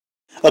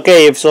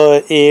Okay,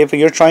 if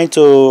you're trying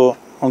to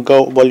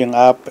go volume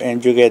up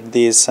and you get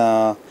this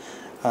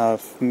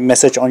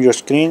message on your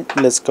screen,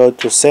 let's go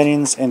to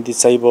settings and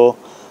disable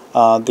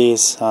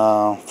this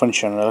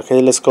function.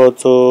 Okay, let's go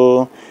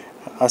to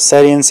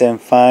settings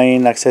and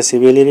find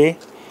accessibility.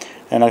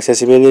 And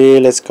accessibility,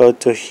 let's go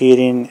to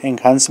hearing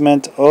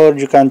enhancement, or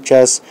you can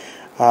just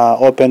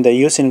open the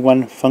using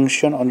one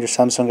function on your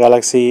Samsung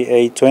Galaxy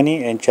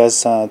A20 and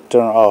just turn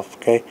off.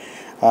 Okay,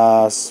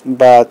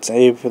 but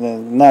if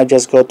now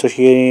just go to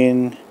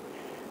hearing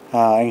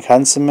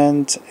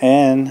enhancement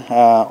and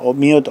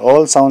mute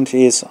all sound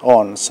is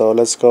on. So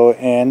let's go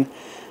and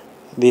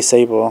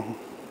disable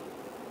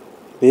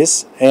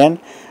this,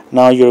 and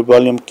now your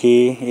volume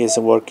key is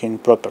working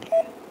properly.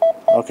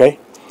 Okay,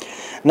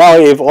 now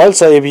if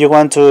you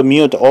want to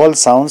mute all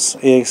sounds,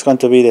 it's going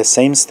to be the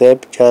same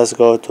step. Just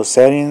go to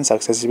settings,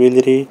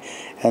 accessibility,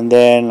 and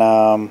then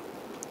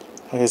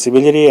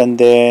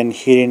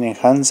hearing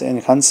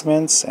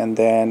enhancements, and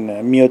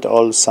then mute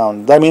all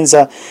sound. That means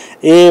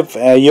if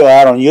you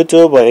are on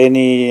YouTube or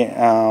any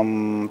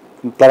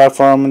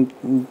platform,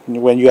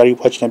 when you are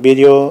watching a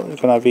video,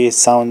 it's gonna be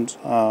sound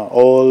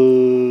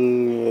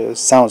all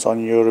sounds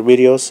on your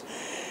videos,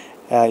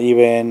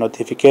 even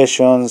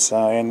notifications,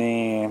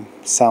 any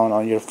sound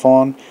on your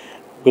phone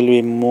will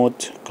be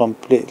mute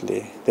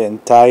completely, the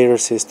entire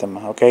system.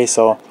 Okay,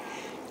 so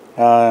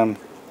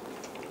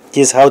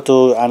this is how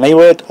to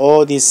enable it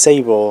or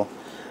disable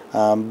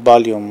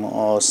volume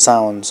or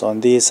sounds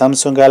on the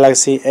Samsung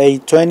Galaxy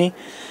A20.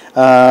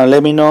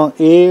 Let me know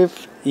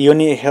if you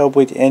need help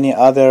with any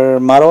other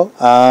model.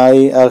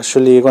 I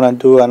actually gonna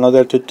do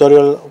another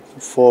tutorial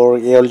for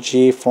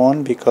LG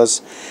phone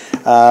because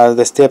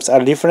the steps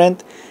are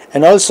different.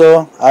 And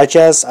also I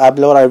just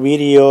upload a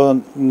video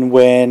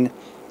when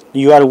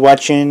you are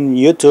watching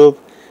YouTube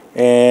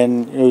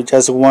and you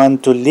just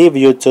want to leave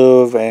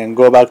YouTube and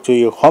go back to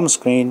your home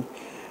screen.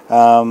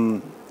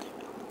 On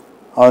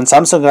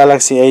Samsung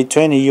Galaxy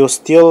A20 you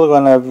still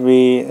gonna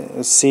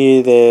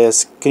see the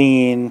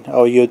screen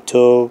of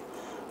YouTube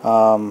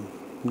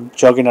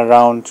jogging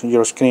around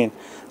your screen.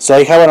 So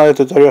I have another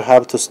tutorial how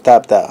to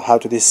stop that, how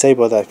to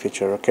disable that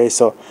feature. Okay,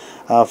 so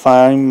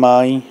find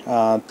my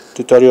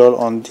tutorial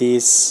on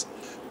this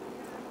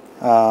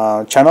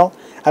channel.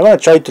 I'm gonna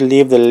try to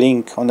leave the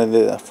link on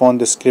the phone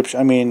description,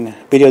 I mean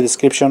video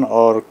description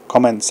or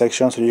comment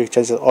section, so you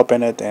can just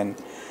open it and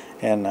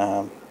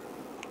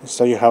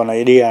so you have an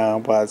idea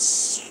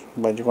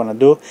what you're gonna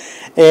do,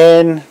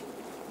 and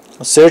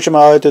search my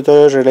other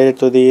tutorials related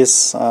to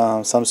this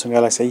Samsung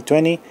Galaxy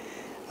A20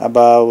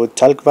 about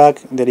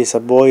talkback. There is a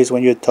voice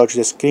when you touch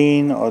the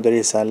screen, or there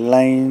is a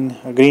line,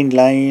 a green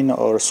line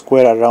or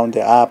square around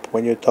the app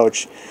when you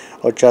touch,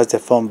 or just the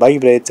phone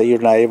vibrates and you're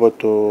not able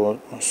to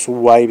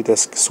swipe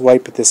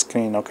the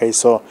screen. Okay,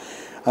 so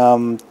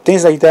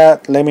things like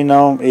that. Let me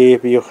know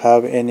if you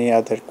have any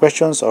other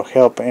questions or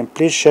help, and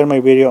please share my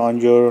video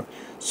on your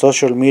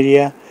social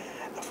media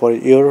for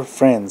your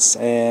friends.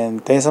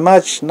 And thanks so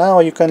much.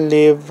 Now you can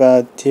leave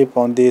a tip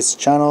on this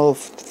channel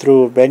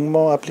through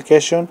Venmo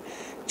application.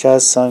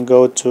 Just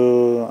go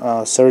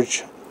to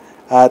search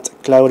at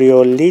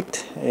Kclaudio-Leadership,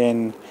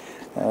 and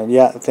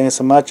yeah, thanks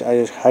so much.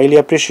 I highly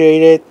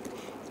appreciate it,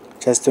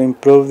 just to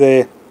improve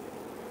the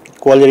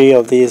quality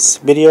of these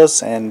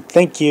videos, and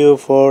thank you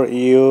for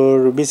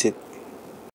your visit.